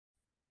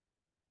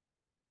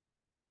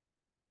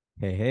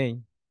Hey, hey,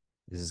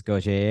 this is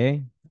Coach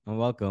AA, and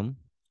welcome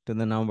to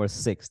the number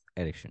sixth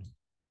edition.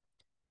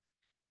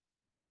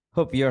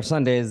 Hope your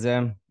Sunday is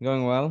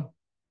going well.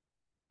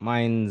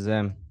 Mine's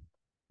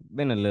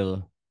been a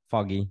little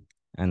foggy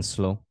and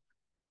slow.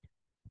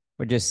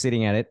 We're just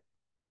sitting at it,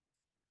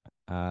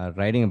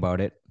 writing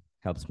about it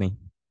helps me.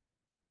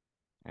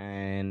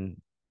 And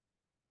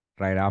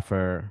right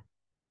after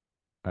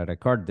I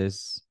record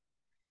this,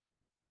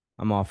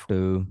 I'm off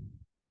to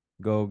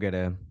go get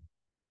a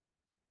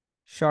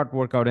short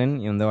workout in,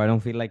 even though I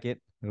don't feel like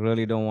it.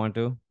 Really don't want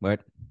to,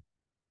 but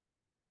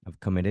I've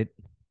committed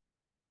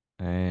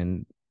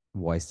and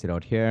voiced it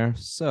out here.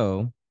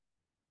 So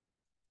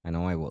I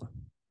know I will.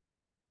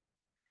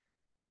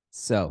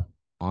 So,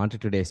 on to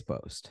today's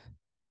post.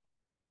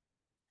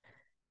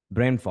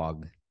 Brain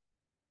fog.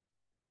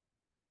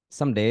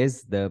 Some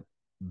days the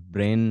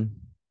brain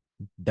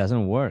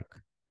doesn't work.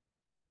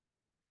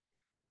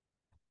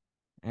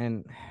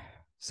 And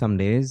some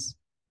days,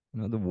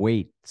 the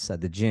weights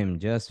at the gym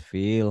just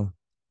feel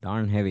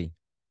darn heavy.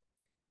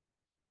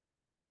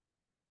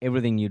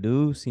 Everything you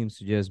do seems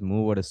to just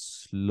move at a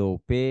slow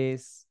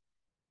pace,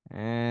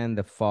 and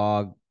the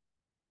fog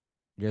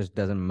just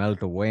doesn't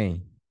melt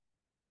away.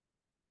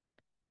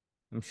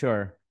 I'm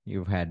sure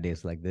you've had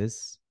days like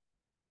this.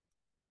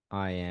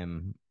 I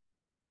am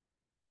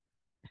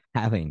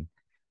having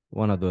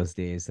one of those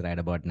days right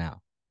about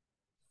now.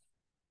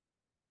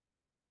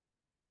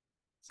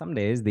 Some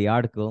days the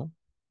article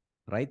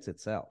writes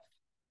itself.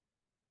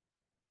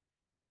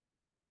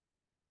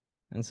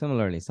 And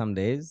similarly, some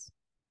days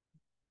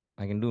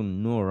I can do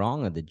no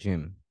wrong at the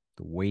gym.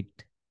 The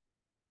weight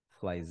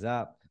flies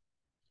up.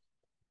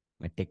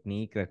 My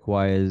technique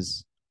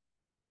requires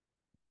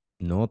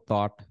no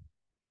thought.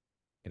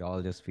 It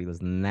all just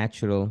feels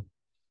natural.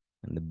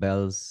 And the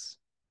bells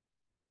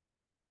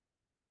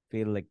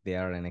feel like they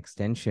are an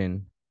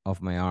extension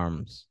of my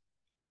arms.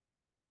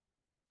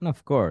 And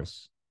of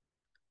course,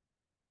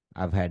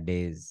 I've had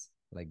days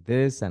like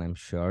this, and I'm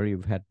sure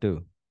you've had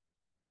too.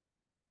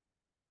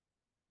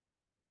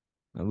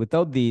 And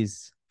without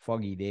these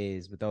foggy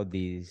days, without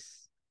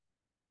these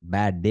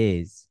bad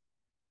days,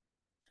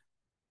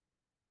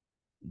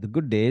 the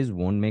good days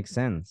won't make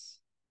sense.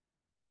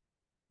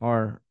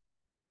 Or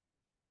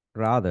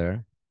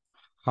rather,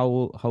 how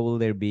will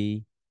there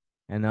be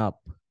an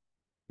up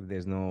if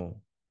there's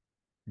no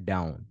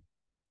down?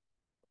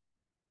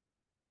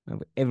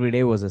 If every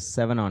day was a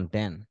 7 on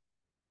 10.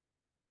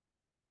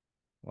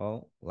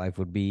 Well, life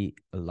would be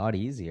a lot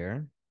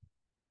easier,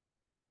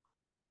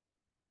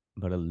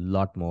 but a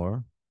lot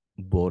more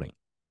boring.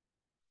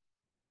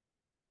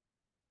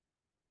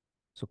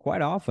 So,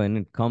 quite often,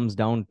 it comes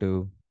down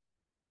to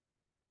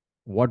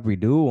what we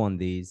do on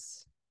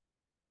these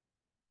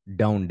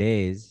down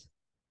days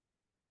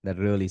that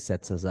really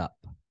sets us up.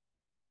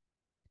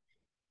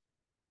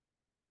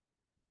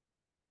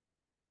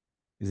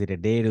 Is it a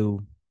day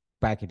to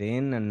pack it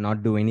in and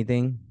not do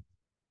anything?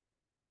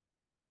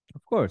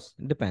 Of course,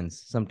 it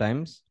depends.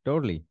 Sometimes,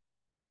 totally.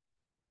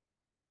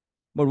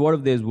 But what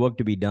if there's work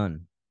to be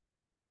done?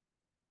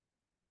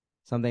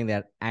 Something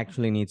that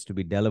actually needs to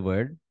be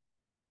delivered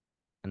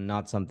and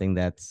not something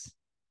that's,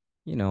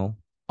 you know,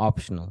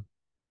 optional.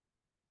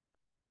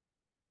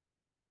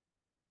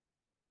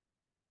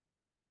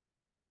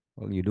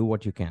 Well, you do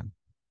what you can.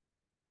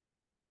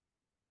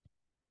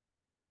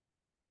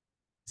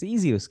 It's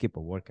easy to skip a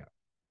workout.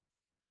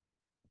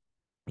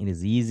 It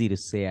is easy to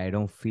say, I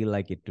don't feel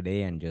like it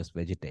today and just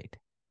vegetate.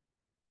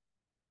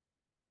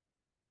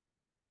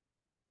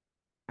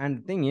 And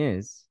the thing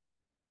is,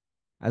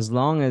 as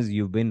long as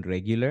you've been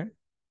regular,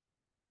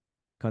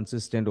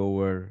 consistent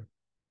over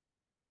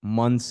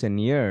months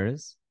and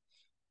years,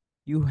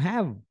 you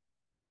have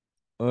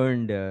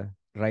earned a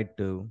right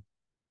to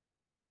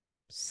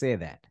say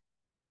that.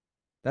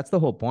 That's the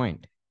whole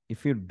point.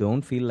 If you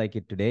don't feel like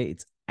it today,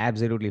 it's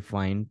absolutely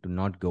fine to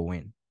not go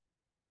in.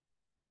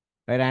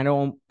 Right? I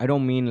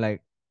don't mean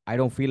like I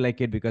don't feel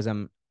like it because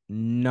I'm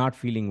not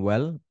feeling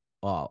well.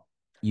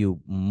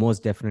 You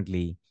most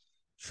definitely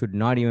should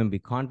not even be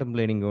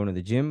contemplating going to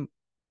the gym.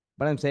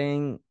 But I'm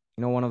saying,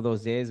 one of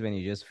those days when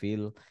you just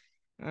feel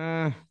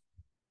uh,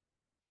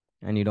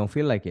 and you don't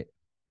feel like it.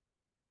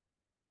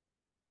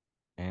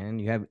 And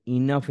you have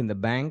enough in the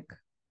bank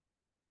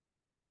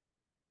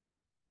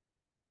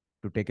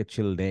to take a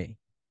chill day.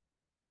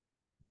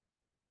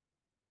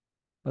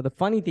 But the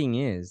funny thing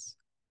is,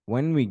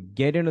 when we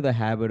get into the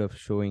habit of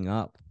showing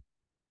up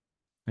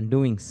and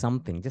doing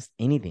something, just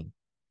anything,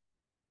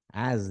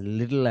 as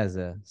little as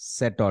a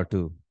set or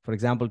two. For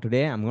example,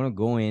 today I'm going to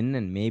go in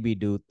and maybe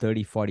do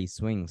 30, 40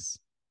 swings.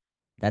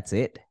 That's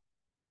it.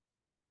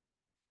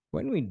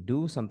 When we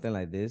do something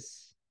like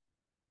this,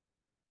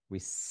 we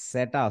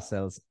set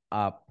ourselves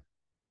up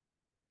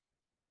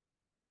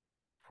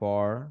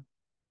for,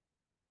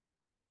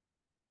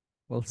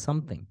 well,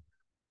 something.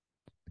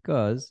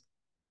 Because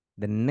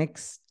the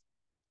next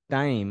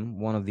time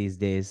one of these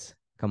days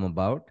come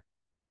about,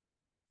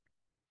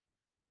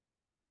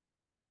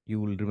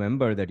 you will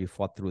remember that you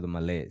fought through the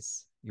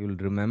malaise. You will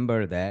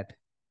remember that,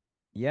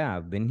 yeah,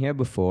 I've been here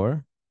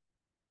before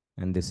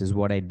And this is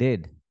what I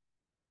did.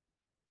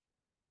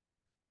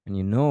 And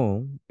you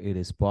know, it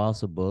is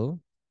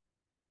possible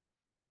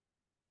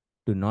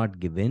to not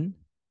give in.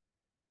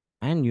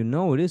 And you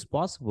know, it is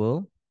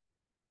possible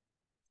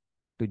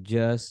to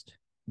just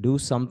do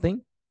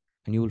something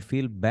and you will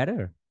feel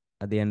better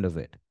at the end of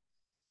it.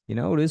 You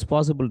know, it is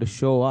possible to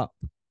show up.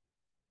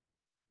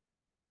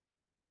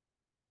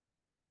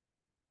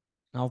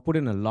 Now, I've put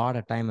in a lot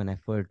of time and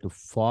effort to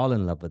fall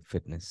in love with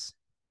fitness.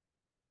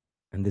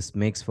 And this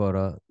makes for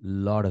a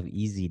lot of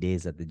easy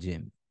days at the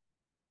gym,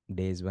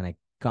 days when I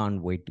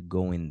can't wait to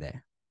go in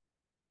there.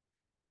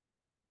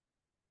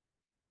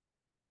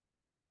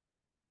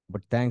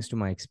 But thanks to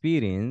my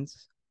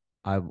experience,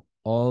 I've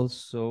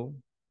also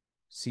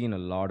seen a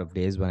lot of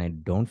days when I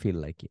don't feel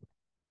like it.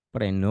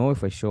 But I know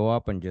if I show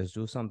up and just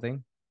do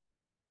something,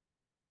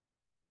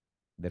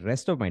 the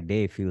rest of my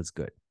day feels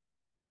good.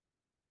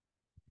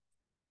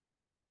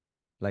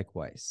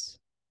 Likewise,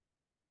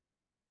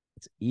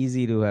 it's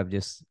easy to have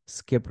just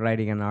skipped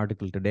writing an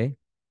article today,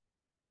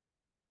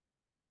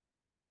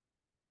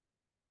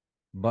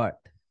 but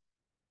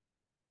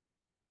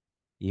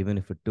even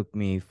if it took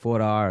me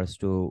 4 hours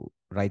to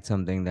write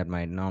something that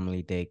might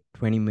normally take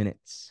 20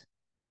 minutes,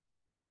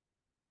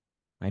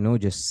 I know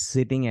just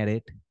sitting at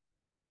it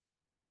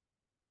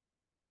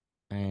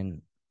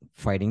and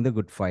fighting the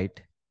good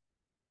fight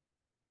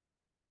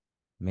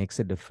makes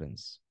a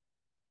difference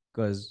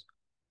because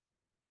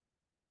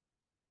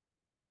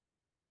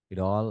it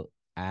all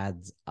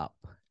adds up.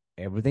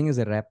 Everything is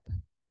a rep,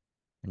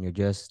 and you're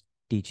just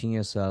teaching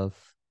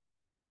yourself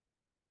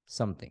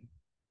something,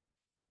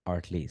 or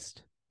at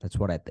least that's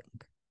what I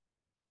think.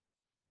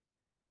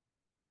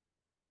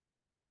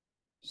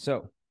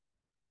 So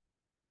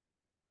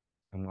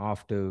I'm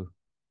off to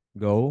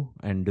go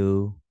and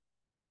do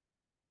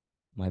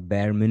my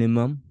bare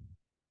minimum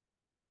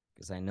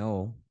because I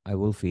know I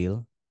will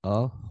feel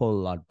a whole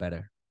lot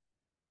better.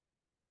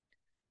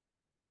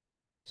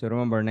 So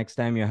remember, next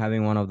time you're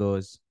having one of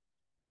those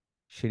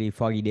shitty,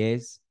 foggy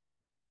days,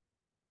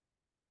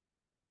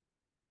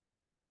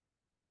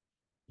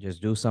 just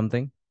do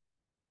something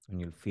and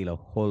you'll feel a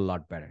whole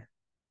lot better.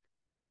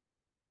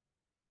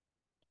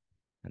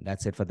 And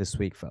that's it for this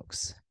week,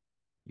 folks.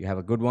 You have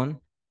a good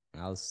one.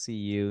 I'll see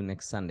you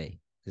next Sunday.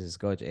 This is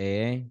Coach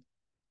AA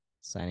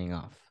signing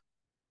off.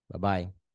 Bye bye.